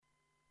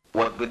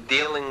What we're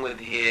dealing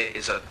with here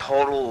is a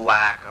total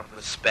lack of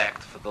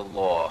respect for the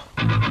law.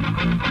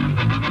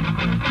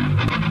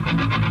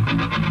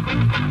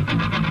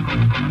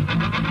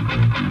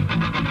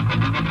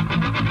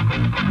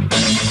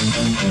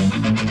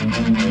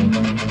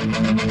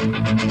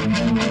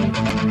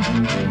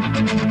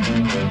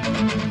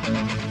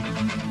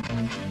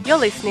 You're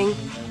listening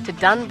to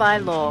Done by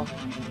Law,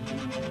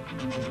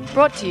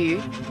 brought to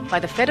you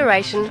by the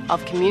Federation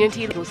of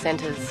Community Legal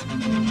Centres.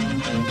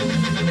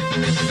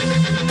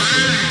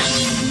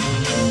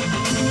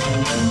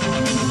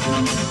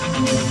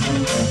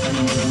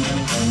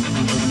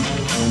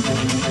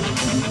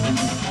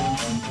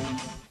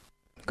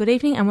 Good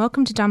evening and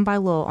welcome to Done by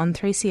Law on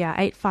 3CR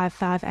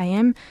 855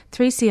 AM,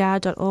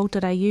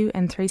 3cr.org.au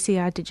and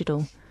 3CR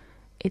Digital.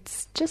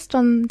 It's just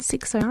on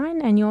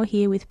 6:09 and you're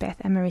here with Beth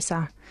and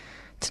Marissa.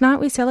 Tonight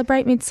we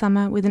celebrate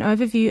Midsummer with an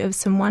overview of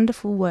some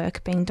wonderful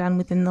work being done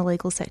within the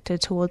legal sector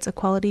towards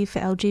equality for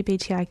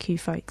LGBTIQ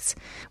folks.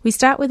 We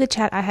start with a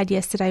chat I had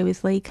yesterday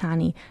with Lee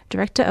Carney,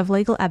 Director of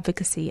Legal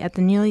Advocacy at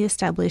the newly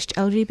established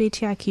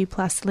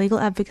LGBTIQ+ legal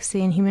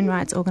advocacy and human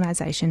rights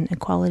organisation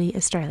Equality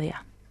Australia.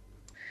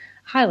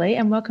 Hi Lee,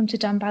 and welcome to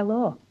Done by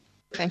Law.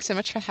 Thanks so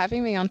much for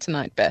having me on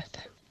tonight, Beth.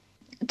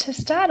 To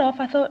start off,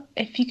 I thought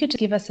if you could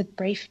give us a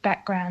brief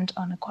background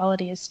on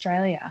Equality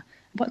Australia.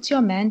 What's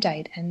your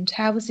mandate and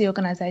how was the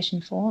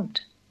organisation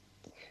formed?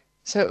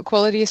 So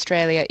Equality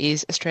Australia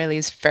is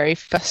Australia's very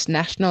first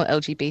national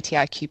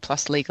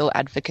LGBTIQ+ legal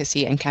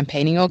advocacy and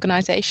campaigning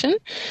organisation.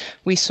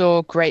 We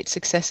saw great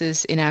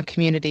successes in our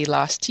community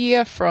last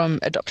year, from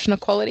adoption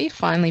equality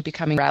finally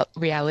becoming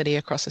reality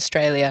across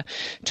Australia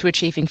to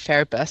achieving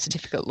fair birth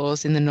certificate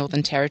laws in the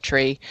Northern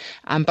Territory.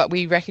 But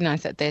we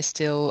recognise that there's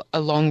still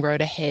a long road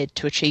ahead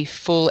to achieve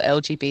full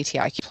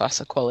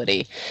LGBTIQ+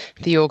 equality.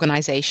 The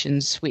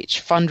organisations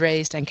which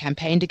fundraised and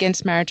campaigned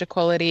against marriage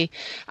equality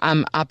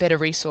are better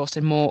resourced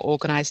and more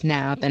organised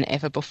now than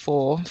ever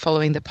before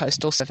following the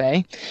postal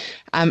survey.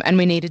 And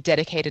we need a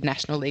dedicated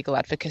national legal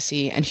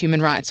advocacy and human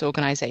rights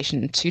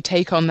organisation to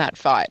take on that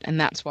fight, and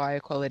that's why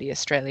Equality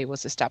Australia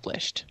was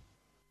established.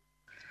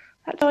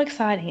 That's so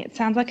exciting. It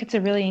sounds like it's a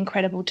really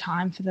incredible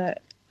time for the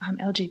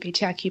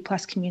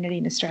LGBTIQ+ community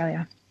in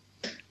Australia.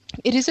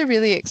 It is a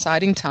really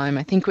exciting time.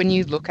 I think when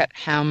you look at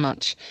how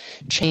much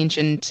change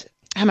and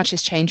how much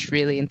has changed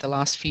really in the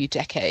last few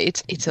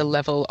decades, it's a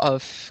level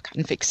of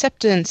kind of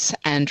acceptance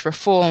and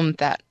reform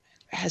that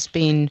has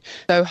been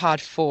so hard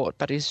fought,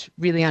 but is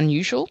really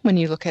unusual when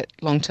you look at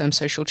long-term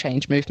social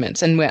change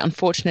movements. And we're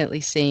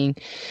unfortunately seeing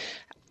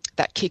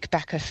that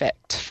kickback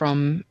effect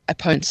from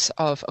opponents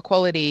of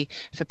equality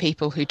for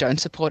people who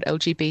don't support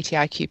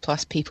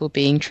LGBTIQ+ people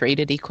being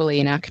treated equally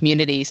in our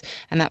communities.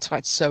 And that's why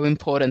it's so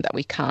important that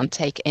we can't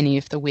take any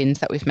of the wins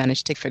that we've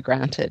managed to take for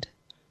granted.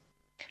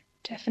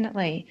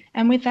 Definitely.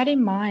 And with that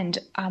in mind,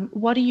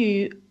 what are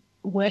you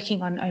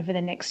working on over the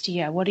next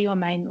year? What are your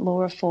main law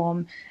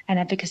reform and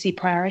advocacy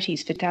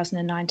priorities for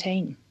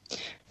 2019?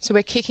 So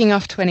we're kicking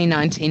off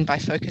 2019 by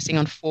focusing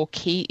on 4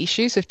 key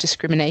issues of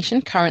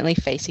discrimination currently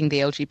facing the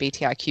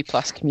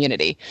LGBTIQ+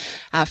 community.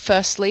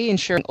 Firstly,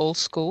 ensuring all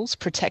schools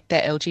protect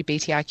their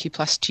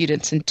LGBTIQ+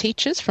 students and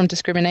teachers from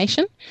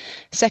discrimination.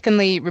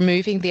 Secondly,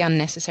 removing the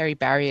unnecessary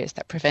barriers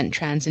that prevent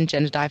trans and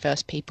gender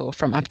diverse people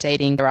from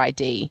updating their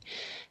ID.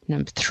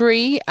 Number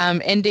 3,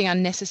 ending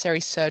unnecessary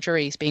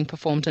surgeries being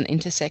performed on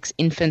intersex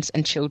infants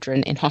and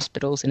children in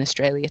hospitals in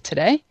Australia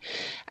today.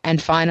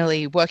 And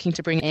finally, working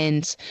to bring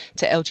ends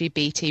to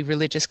LGBT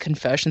religious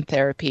conversion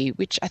therapy,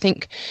 which I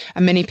think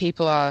many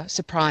people are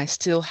surprised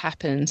still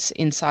happens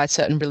inside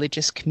certain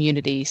religious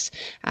communities,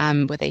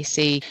 where they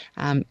see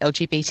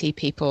LGBT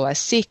people as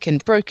sick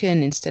and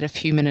broken instead of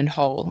human and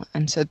whole.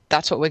 And so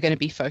that's what we're going to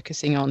be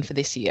focusing on for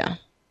this year.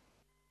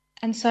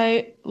 And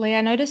so, Lee,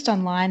 I noticed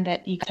online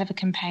that you have a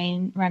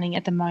campaign running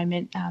at the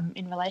moment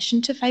in relation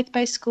to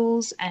faith-based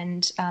schools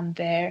and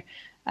their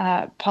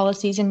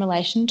policies in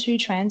relation to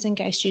trans and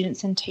gay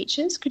students and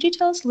teachers. Could you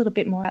tell us a little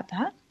bit more about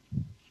that?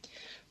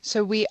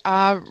 So we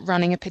are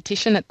running a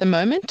petition at the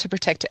moment to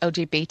protect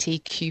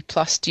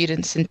LGBTQ+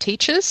 students and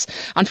teachers.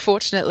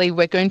 Unfortunately,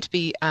 we're going to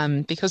be,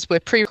 because we're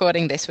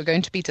pre-recording this, we're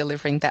going to be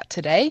delivering that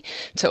today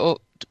to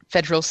all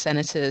federal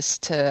senators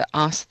to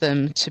ask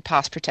them to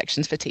pass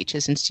protections for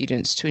teachers and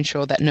students to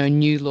ensure that no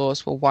new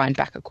laws will wind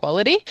back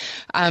equality.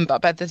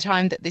 But by the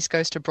time that this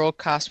goes to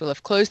broadcast, we'll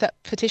have closed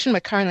that petition. We're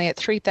currently at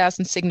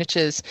 3,000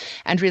 signatures,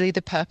 and really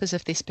the purpose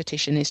of this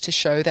petition is to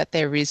show that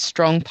there is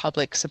strong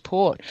public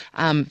support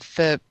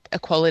for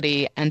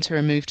equality and to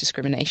remove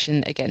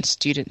discrimination against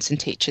students and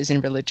teachers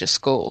in religious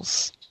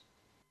schools.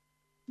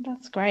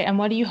 That's great. And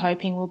what are you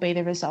hoping will be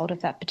the result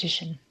of that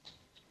petition?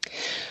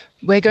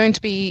 We're going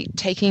to be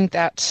taking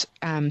that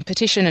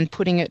petition and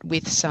putting it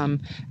with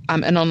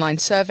an online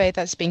survey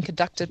that's been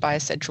conducted by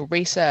Essential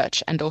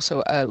Research and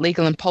also a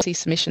legal and policy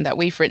submission that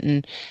we've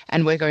written,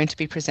 and we're going to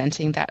be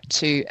presenting that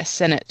to a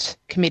Senate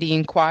committee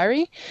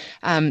inquiry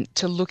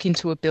to look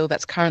into a bill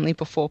that's currently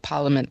before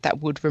Parliament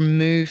that would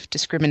remove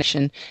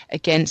discrimination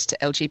against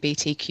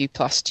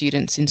LGBTQ+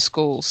 students in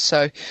schools.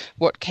 So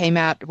what came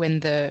out when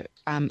the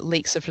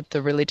leaks of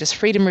the Religious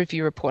Freedom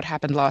Review report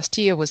happened last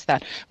year was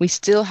that we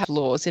still have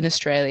laws in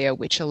Australia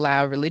which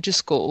allow religious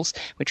schools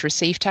which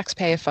receive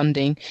taxpayer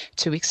funding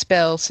to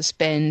expel,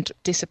 suspend,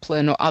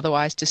 discipline or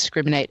otherwise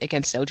discriminate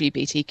against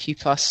LGBTQ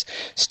plus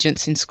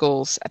students in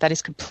schools. That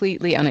is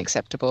completely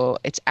unacceptable.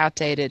 It's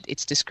outdated,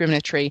 it's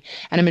discriminatory,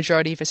 and a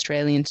majority of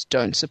Australians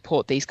don't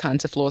support these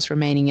kinds of laws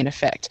remaining in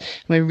effect.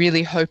 And we're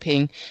really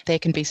hoping there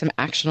can be some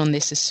action on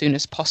this as soon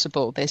as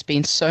possible. There's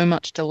been so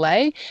much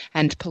delay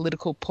and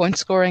political point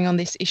scoring on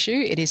this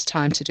issue. It is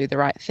time to do the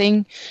right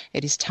thing.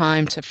 It is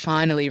time to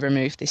finally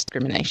remove this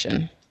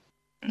discrimination.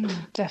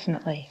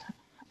 Definitely.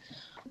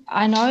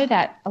 I know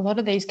that a lot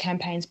of these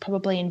campaigns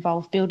probably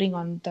involve building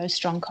on those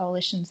strong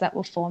coalitions that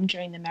were formed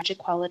during the marriage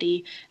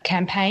equality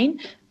campaign.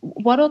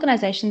 What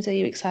organisations are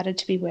you excited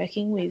to be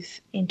working with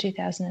in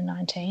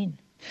 2019?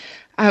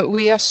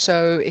 We are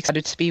so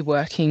excited to be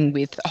working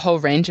with a whole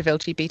range of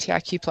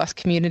LGBTIQ plus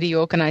community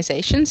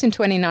organisations in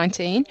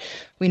 2019.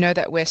 We know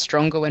that we're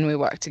stronger when we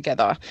work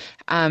together.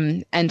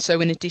 And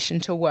so in addition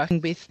to working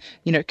with,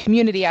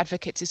 community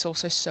advocates, it's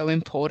also so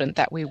important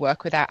that we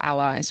work with our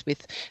allies,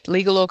 with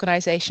legal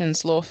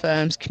organisations, law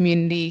firms,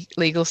 community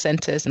legal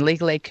centres and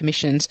legal aid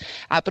commissions,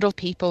 but all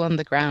people on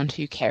the ground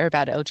who care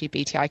about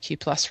LGBTIQ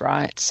plus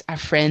rights, our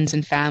friends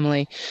and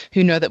family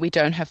who know that we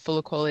don't have full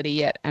equality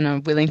yet and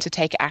are willing to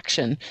take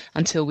action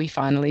until we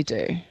finally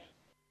do.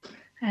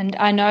 And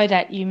I know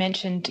that you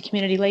mentioned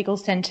community legal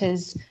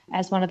centres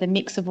as one of the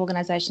mix of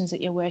organisations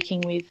that you're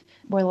working with.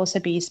 We'll also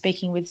be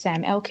speaking with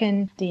Sam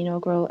Elkin, the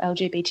inaugural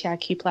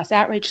LGBTIQ plus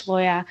outreach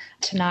lawyer,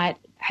 tonight.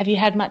 Have you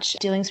had much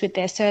dealings with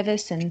their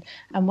service, and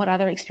what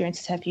other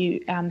experiences have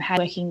you had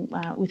working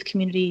with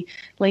community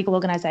legal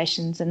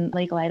organisations and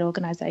legal aid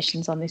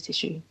organisations on this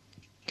issue?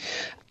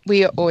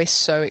 We are always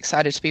so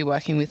excited to be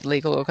working with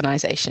legal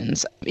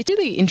organisations. It's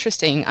really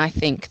interesting, I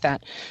think,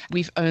 that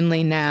we've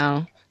only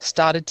now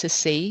started to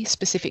see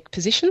specific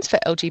positions for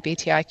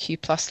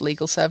LGBTIQ plus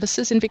legal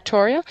services in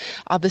Victoria.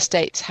 Other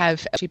states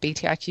have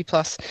LGBTIQ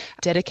plus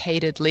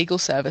dedicated legal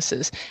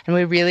services, and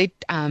we're really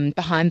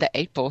behind the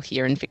eight ball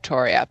here in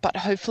Victoria. But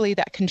hopefully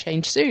that can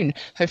change soon.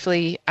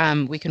 Hopefully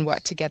we can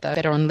work together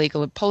better on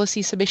legal and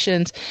policy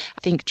submissions.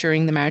 I think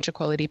during the Marriage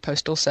Equality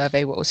Postal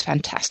Survey, what was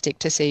fantastic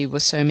to see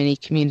was so many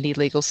community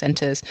legal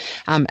centres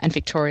and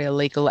Victoria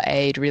Legal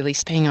Aid really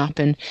stepping up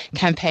and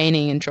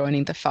campaigning and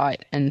joining the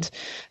fight. And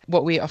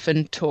what we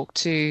often talk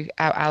to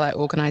our ally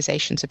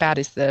organisations about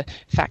is the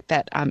fact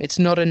that it's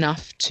not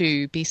enough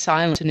to be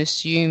silent and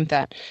assume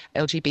that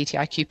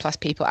LGBTIQ plus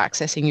people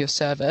accessing your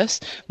service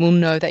will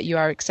know that you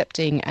are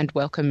accepting and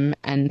welcome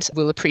and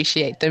will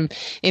appreciate them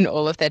in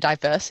all of their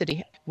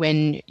diversity.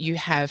 When you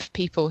have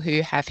people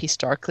who have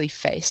historically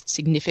faced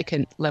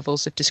significant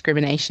levels of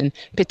discrimination,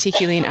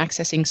 particularly in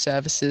accessing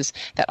services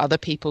that other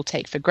people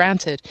take for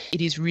granted,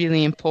 it is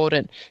really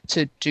important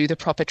to do the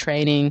proper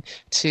training,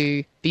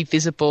 to be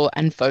visible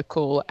and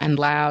vocal and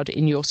loud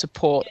in your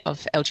support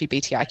of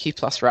LGBTIQ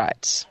plus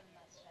rights.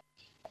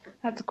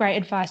 That's great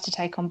advice to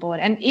take on board.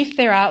 And if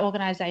there are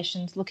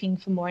organisations looking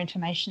for more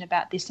information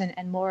about this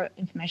and more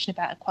information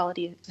about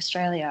Equality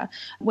Australia,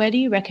 where do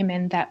you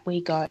recommend that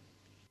we go?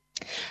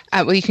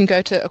 Well, you can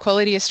go to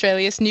Equality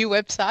Australia's new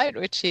website,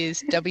 which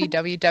is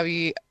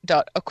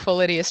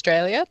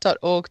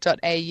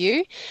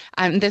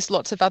www.equalityaustralia.org.au. There's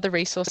lots of other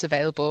resources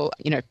available.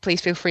 Please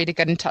feel free to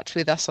get in touch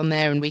with us on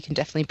there and we can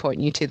definitely point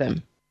you to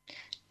them.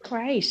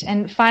 Great.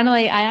 And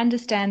finally, I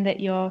understand that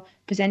you're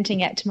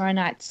presenting at tomorrow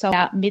night's Sold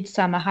Out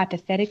Midsummer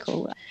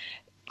Hypothetical.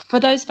 For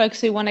those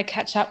folks who want to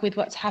catch up with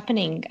what's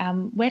happening,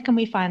 where can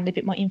we find a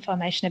bit more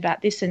information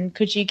about this? And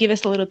could you give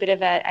us a little bit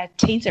of a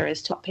teaser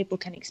as to what people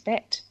can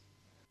expect?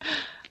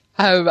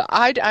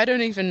 I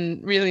don't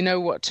even really know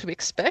what to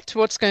expect.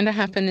 What's going to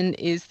happen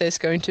is there's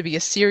going to be a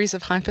series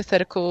of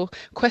hypothetical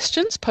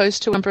questions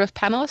posed to a number of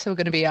panelists who are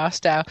going to be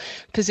asked our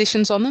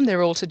positions on them.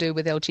 They're all to do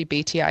with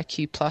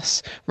LGBTIQ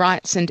plus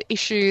rights and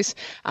issues.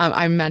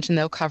 I imagine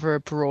they'll cover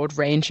a broad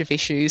range of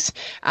issues.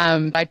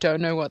 I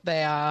don't know what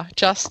they are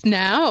just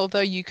now, although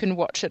you can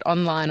watch it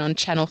online on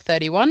Channel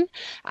 31,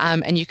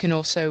 and you can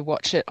also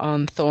watch it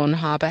on Thorn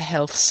Harbour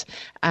Health's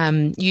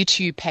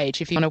YouTube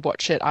page if you want to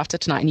watch it after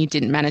tonight and you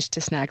didn't manage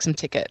to snag some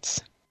tickets.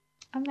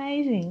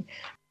 Amazing.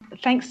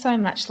 Thanks so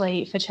much,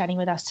 Lee, for chatting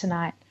with us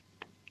tonight.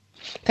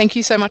 Thank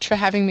you so much for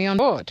having me on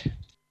board.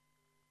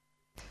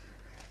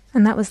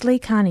 And that was Lee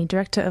Carney,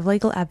 Director of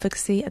Legal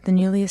Advocacy at the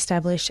newly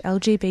established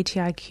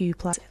LGBTIQ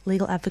plus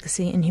legal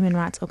advocacy and human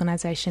rights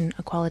organisation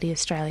Equality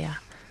Australia.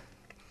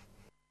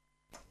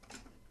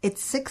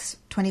 It's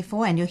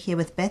 6:24 and you're here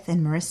with Beth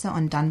and Marissa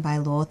on Done by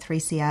Law,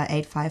 3CR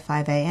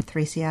 855 AM,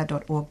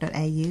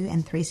 3cr.org.au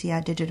and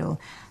 3CR Digital.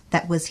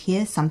 That was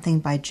Hear Something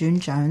by June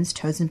Jones,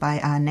 chosen by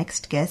our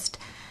next guest,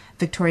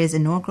 Victoria's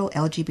inaugural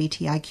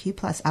LGBTIQ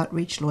plus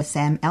outreach lawyer,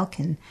 Sam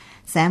Elkin.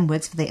 Sam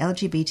works for the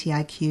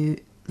LGBTIQ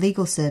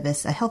Legal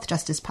Service, a health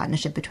justice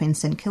partnership between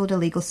St Kilda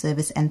Legal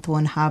Service and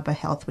Thorn Harbour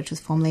Health, which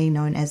was formerly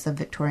known as the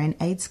Victorian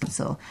AIDS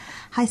Council.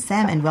 Hi,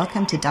 Sam, and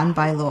welcome to Done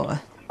by Law.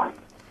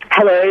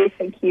 Hello,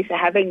 thank you for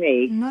having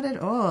me. Not at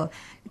all.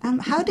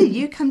 How did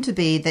you come to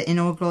be the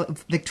inaugural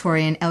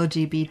Victorian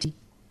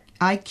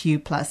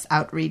LGBTIQ plus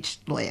outreach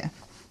lawyer?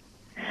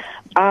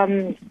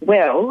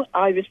 Well,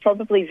 I was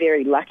probably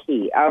very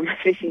lucky.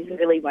 This is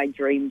really my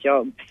dream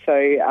job.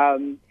 So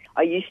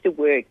I used to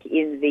work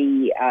in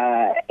the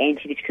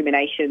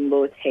anti-discrimination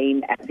law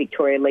team at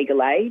Victoria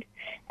Legal Aid.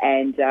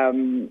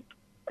 And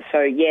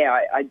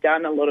I'd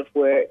done a lot of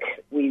work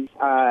with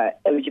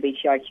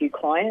LGBTIQ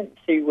clients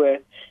who were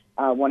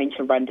wanting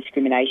to run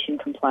discrimination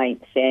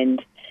complaints.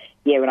 And,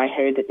 when I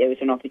heard that there was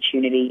an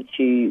opportunity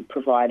to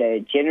provide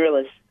a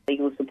generalist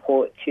legal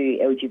support to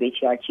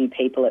LGBTIQ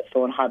people at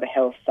Thorn Harbour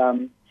Health,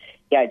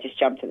 I just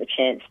jumped at the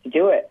chance to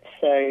do it.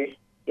 So,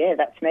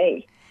 that's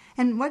me.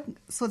 And what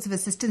sorts of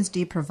assistance do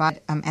you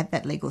provide at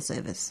that legal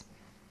service?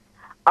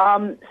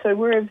 So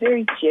we're a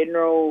very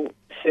general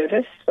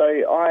service.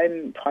 So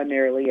I'm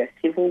primarily a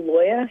civil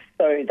lawyer.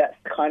 So that's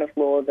the kind of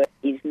law that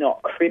is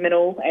not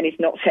criminal and is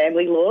not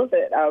family law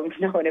that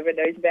no one ever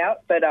knows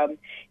about. But,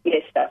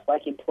 stuff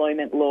like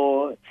employment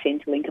law,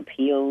 Centrelink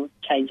appeals,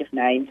 change of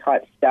name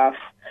type stuff.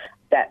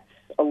 That's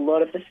a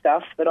lot of the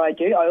stuff that I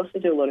do. I also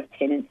do a lot of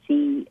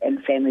tenancy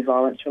and family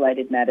violence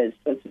related matters.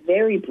 So it's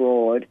very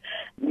broad.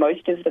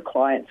 Most of the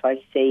clients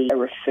I see are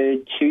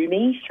referred to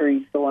me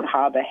through Thorn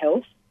Harbour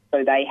Health.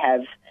 So they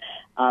have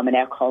an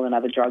alcohol and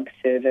other drug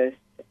service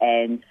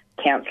and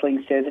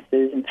counselling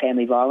services and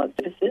family violence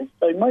services.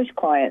 So most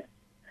clients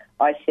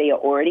I see are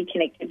already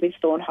connected with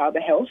Thorn Harbour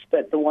Health,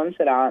 but the ones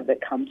that aren't,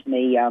 that come to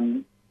me,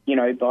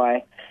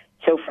 by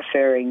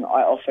self-referring,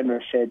 I often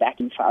refer back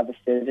in for other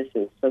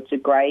services. So it's a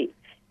great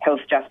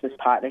health justice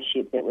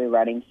partnership that we're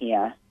running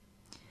here.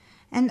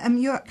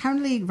 And you're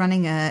currently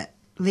running a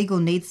legal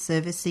needs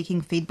service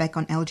seeking feedback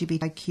on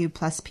LGBTIQ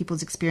plus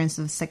people's experience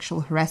of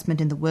sexual harassment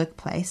in the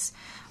workplace.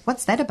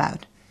 What's that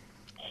about?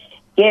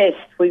 Yes,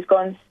 we've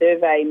gone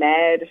survey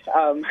mad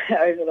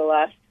over the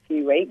last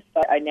few weeks.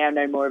 I now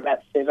know more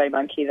about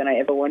SurveyMonkey than I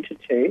ever wanted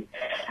to.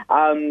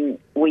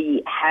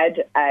 We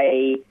had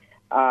a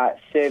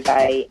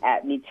survey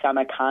at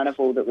Midsummer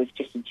Carnival that was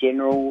just a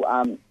general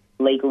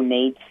legal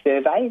needs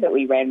survey that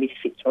we ran with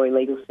Victoria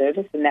Legal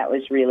Service, and that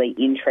was really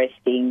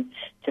interesting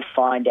to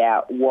find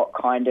out what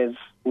kind of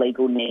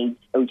legal needs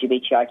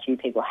LGBTIQ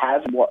people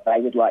have and what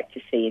they would like to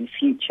see in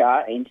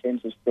future in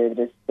terms of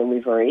service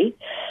delivery.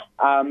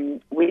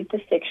 With the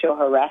sexual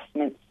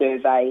harassment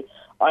survey,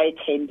 I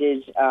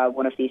attended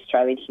one of the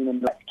Australian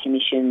Human Rights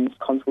Commission's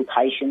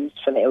consultations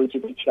for the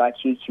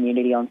LGBTIQ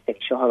community on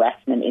sexual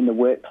harassment in the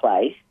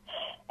workplace,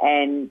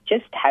 and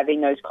just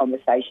having those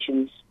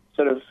conversations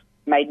sort of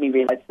made me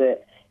realise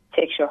that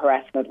sexual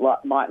harassment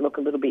might look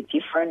a little bit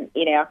different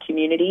in our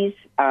communities,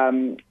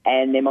 and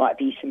there might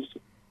be some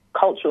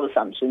cultural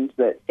assumptions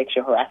that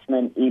sexual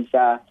harassment is,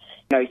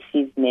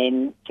 cis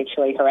men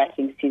sexually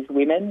harassing cis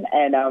women,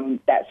 and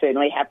that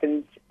certainly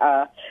happens.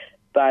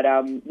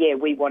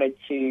 We wanted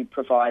to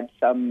provide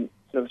some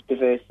sort of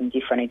diverse and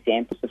different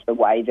examples of the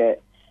way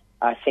that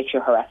sexual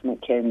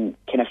harassment can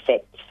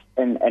affect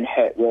and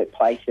hurt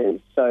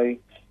workplaces. So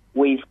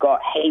we've got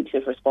heaps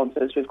of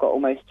responses. We've got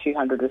almost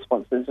 200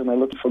 responses, and we're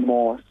looking for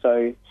more.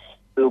 So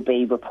we'll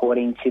be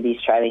reporting to the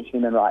Australian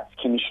Human Rights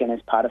Commission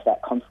as part of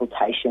that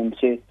consultation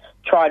to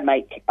try and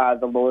make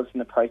the laws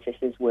and the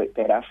processes work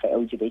better for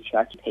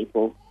LGBTIQ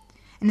people.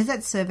 And is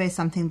that survey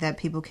something that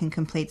people can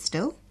complete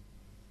still?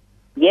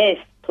 Yes,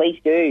 please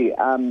do.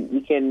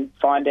 You can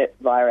find it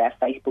via our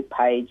Facebook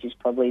page. Is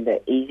probably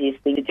the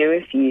easiest thing to do.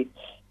 If you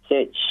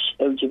search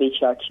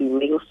LGBTIQ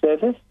Legal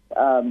Service,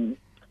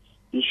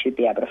 you should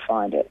be able to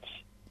find it.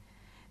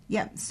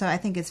 Yeah, so I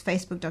think it's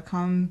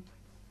facebook.com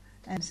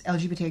as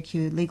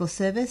LGBTIQ Legal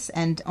Service.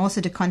 And also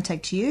to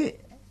contact you,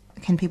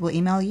 can people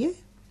email you?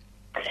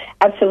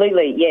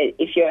 Absolutely, yeah.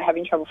 If you're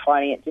having trouble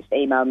finding it, just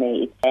email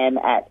me.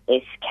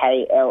 It's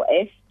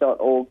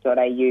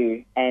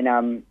sam@skls.org.au.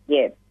 And,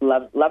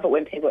 love it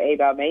when people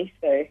email me.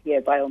 So,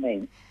 by all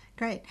means.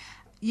 Great.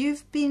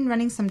 You've been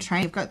running some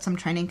training. You've got some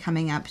training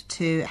coming up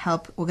to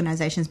help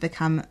organisations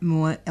become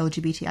more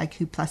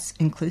LGBTIQ plus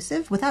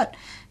inclusive. Without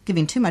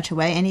giving too much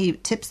away, any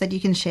tips that you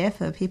can share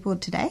for people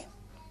today?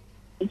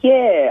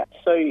 Yeah.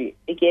 So,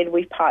 again,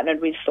 we've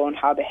partnered with Thorn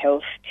Harbour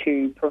Health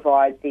to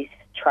provide this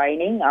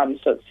training.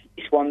 So it's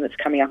this one that's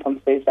coming up on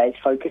Thursdays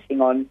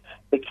focusing on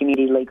the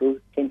community legal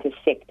centre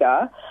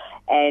sector.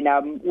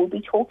 And we'll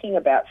be talking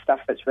about stuff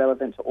that's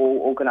relevant to all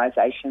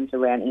organisations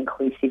around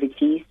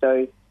inclusivity.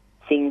 So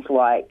things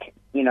like,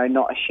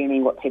 not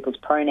assuming what people's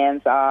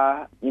pronouns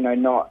are,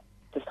 not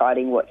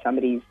deciding what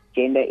somebody's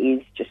gender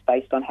is just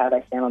based on how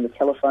they sound on the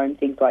telephone,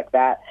 things like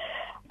that.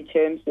 In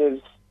terms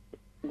of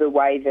the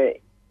way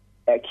that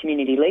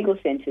community legal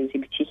centres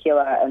in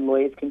particular and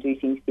lawyers can do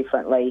things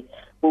differently,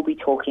 we'll be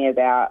talking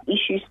about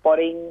issue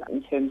spotting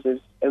in terms of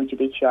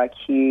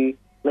LGBTIQ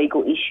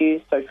legal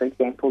issues. So, for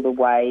example, the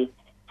way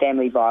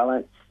family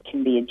violence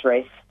can be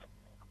addressed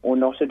or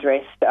not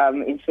addressed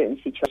in certain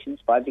situations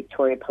by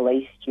Victoria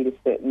Police due to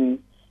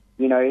certain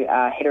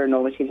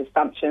heteronormative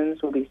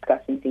assumptions. We'll be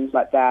discussing things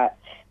like that.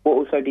 We'll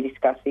also be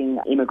discussing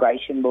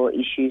immigration law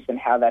issues and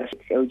how that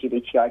affects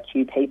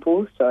LGBTIQ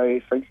people. So,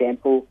 for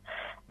example,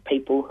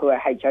 people who are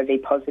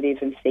HIV positive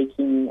and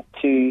seeking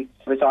to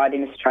reside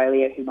in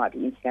Australia who might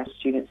be international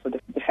students or de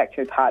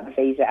facto partner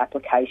visa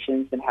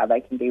applications and how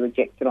they can be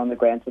rejected on the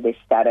grounds of their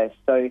status.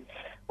 So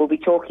we'll be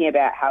talking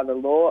about how the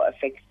law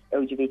affects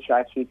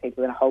LGBTIQ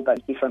people in a whole bunch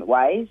of different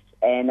ways,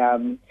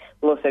 and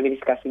we'll also be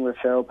discussing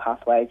referral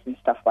pathways and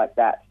stuff like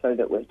that so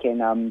that we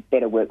can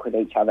better work with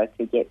each other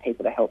to get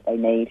people the help they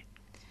need.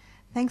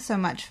 Thanks so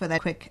much for that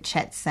quick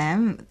chat,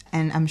 Sam,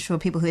 and I'm sure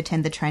people who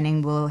attend the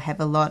training will have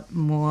a lot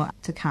more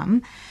to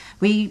come.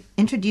 We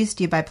introduced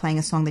you by playing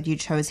a song that you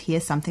chose, Hear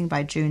Something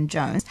by June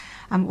Jones.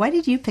 Why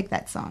did you pick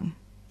that song?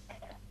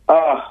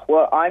 Oh,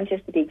 well, I'm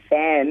just a big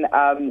fan.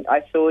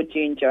 I saw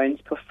June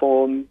Jones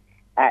perform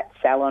at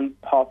Salon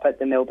Pop at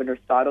the Melbourne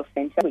Recital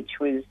Centre, which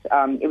was,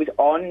 it was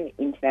on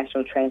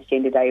International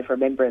Transgender Day of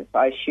Remembrance.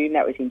 I assume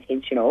that was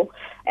intentional,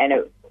 and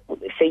it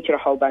featured a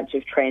whole bunch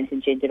of trans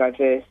and gender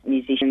diverse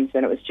musicians,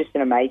 and it was just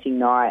an amazing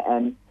night.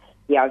 And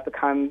yeah, I've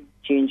become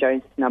June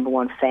Jones'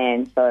 #1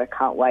 fan, so I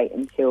can't wait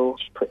until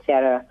she puts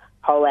out a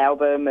whole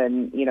album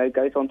and,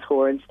 goes on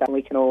tour and stuff.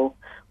 We can all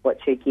watch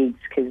her gigs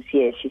because,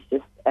 yeah, she's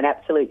just an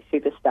absolute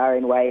superstar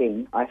in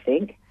waiting, I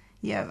think.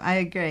 Yeah, I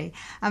agree.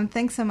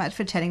 Thanks so much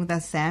for chatting with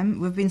us,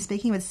 Sam. We've been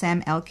speaking with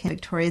Sam Elkin,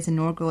 Victoria's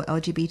inaugural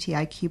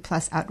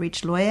LGBTIQ+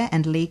 outreach lawyer,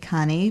 and Lee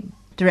Carney,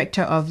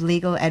 Director of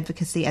Legal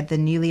Advocacy at the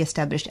newly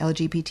established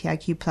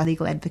LGBTIQ+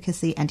 Legal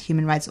Advocacy and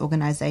Human Rights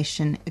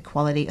Organisation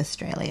Equality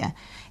Australia.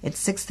 It's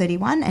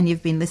 6:31 and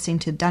you've been listening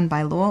to Done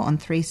by Law on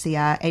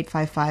 3CR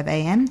 855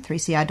 AM,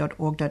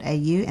 3cr.org.au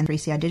and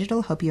 3CR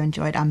Digital. Hope you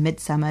enjoyed our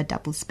Midsummer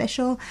double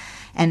special,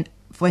 and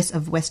Voice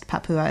of West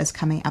Papua is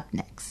coming up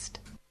next.